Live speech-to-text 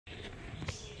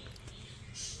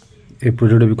एक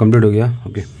प्रोजेक्ट अभी कंप्लीट हो गया।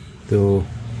 ओके, तो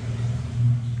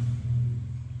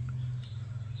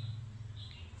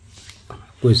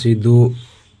कोई सी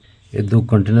दो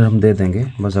कंटेनर हम दे देंगे,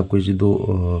 बस आपको इसी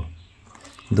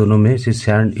दोनों में से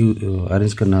सैंड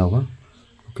अरेंज करना होगा।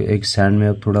 ओके, एक सैंड में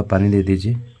आप थोड़ा पानी दे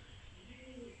दीजिए,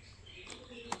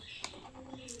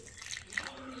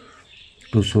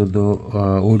 202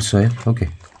 वुड सॉइल। ओके,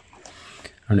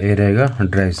 एंड ये रहेगा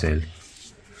ड्राई सॉइल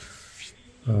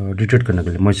डिटेक्ट करने के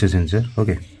लिए, मॉइस्चर सेंसर।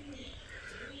 ओके,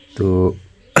 तो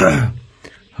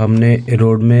हमने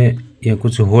रोड में यहाँ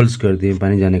कुछ होल्स कर दिए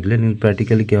पानी जाने के लिए, लेकिन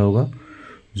प्रैक्टिकली क्या होगा,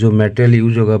 जो मटेरियल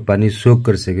यूज होगा पानी सोक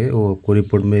कर सके वो आपको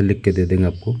रिपोर्ट में लिख के दे देंगे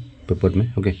आपको पेपर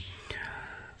में। ओके,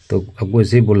 तो आपको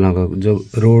ऐसे ही बोलना होगा, जब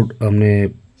रोड हमने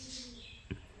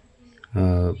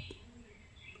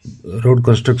रोड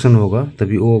कंस्ट्रक्शन होगा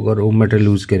तभी वो अगर वो मटेरियल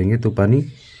यूज़ करेंगे तो पानी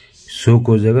सोक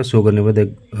हो जाएगा। सोक करने के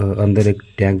बाद अंदर एक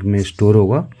टैंक में स्टोर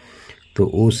होगा, तो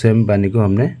उस सेम पानी को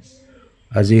हमने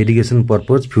as a irrigation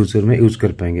purpose future में यूज़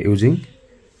कर पाएंगे using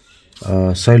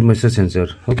soil moisture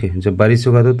sensor. Okay, जब बारिश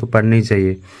होगा तो पानी नहीं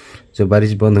चाहिए, जब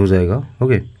बारिश बंद हो जाएगा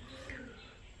ओके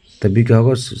तभी क्या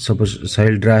होगा, सपोज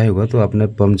सॉइल ड्राई होगा तो अपना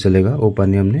पंप चलेगा, वो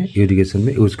पानी हमने इरिगेशन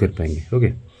में यूज़ कर पाएंगे।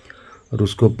 ओके, और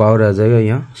उसको पावर आ जाएगा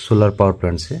यहाँ सोलर पावर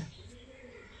प्लांट से।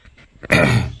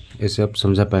 ऐसे आप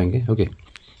समझा पाएंगे। ओके,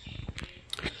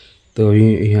 तो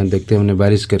यहाँ देखते हैं हमने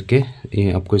बारिश करके,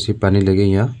 ये आपको इसी पानी लगे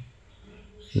यहाँ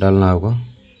डालना होगा।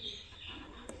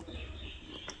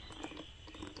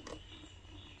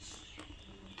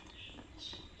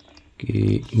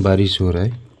 कि बारिश हो रहा है,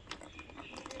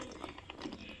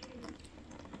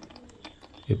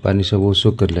 ये पानी सब वो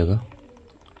सोख कर लेगा।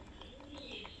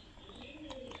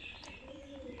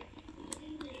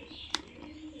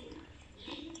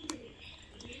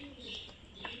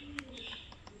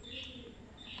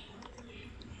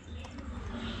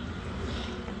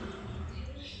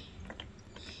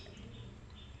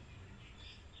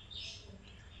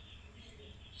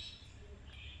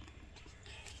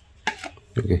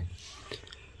 ओके,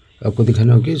 आपको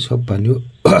दिखाना होगा कि सब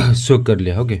पानी सोख कर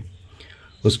लिया। ओके,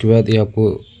 उसके बाद ये आपको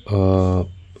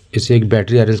इसे एक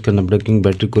बैटरी अरेंज करना पड़ेगा, क्योंकि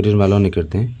बैटरी कोरियर वाला नहीं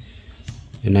करते हैं।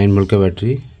 ये 9 वोल्ट का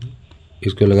बैटरी,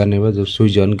 इसको लगाने के बाद जब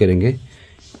स्विच ऑन करेंगे,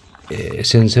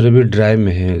 सेंसर अभी ड्राई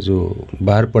में है, जो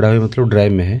बाहर पड़ा हुआ मतलब ड्राई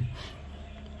में है।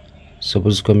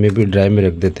 सपोज इसको हम भी ड्राई में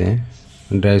रख देते हैं,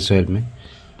 ड्राई सॉइल में,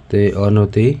 तो ये ऑन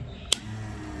होते ही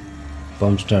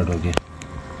पंप स्टार्ट हो गया।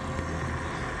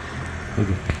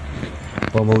 ओके,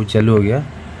 पंप अभी चालू हो गया,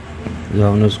 जो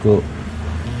हमने उसको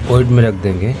वॉइड में रख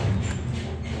देंगे।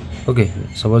 ओके,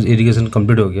 सपोज इरिगेशन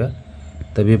कंप्लीट हो गया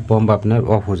तभी पंप अपने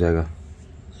ऑफ हो जाएगा।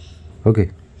 ओके,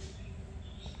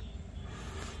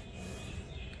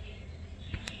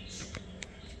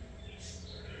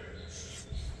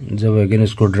 जब अगेन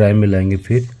इसको ड्राई में लाएंगे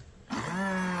फिर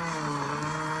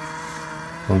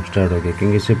पंप स्टार्ट हो गया,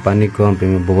 क्योंकि इससे पानी कम पे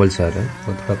में बबल्स आ रहा है,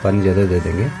 और थोड़ा पानी ज़्यादा दे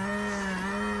देंगे।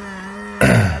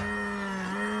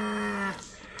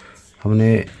 हमने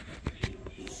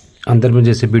अंदर में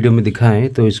जैसे वीडियो में दिखाएं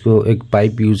तो इसको एक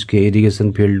पाइप यूज किया,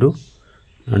 irrigation field to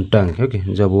tank. Okay,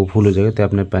 जब वो फुल हो जाएगा तो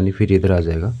अपना पानी फिर इधर आ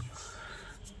जाएगा।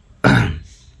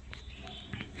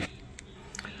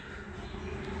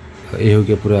 ये हो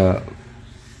गया पूरा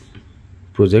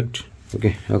प्रोजेक्ट।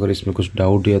 ओके, अगर इसमें कुछ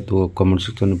डाउट या तो कमेंट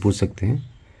सेक्शन में पूछ सकते हैं।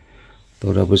 तो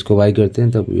अगर आप इसको बाय करते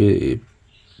हैं तब ये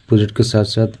प्रोजेक्ट के साथ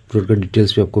साथ प्रोजेक्ट का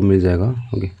डिटेल्स भी आपको मिल जाएगा।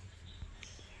 Okay,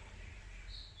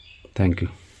 thank you.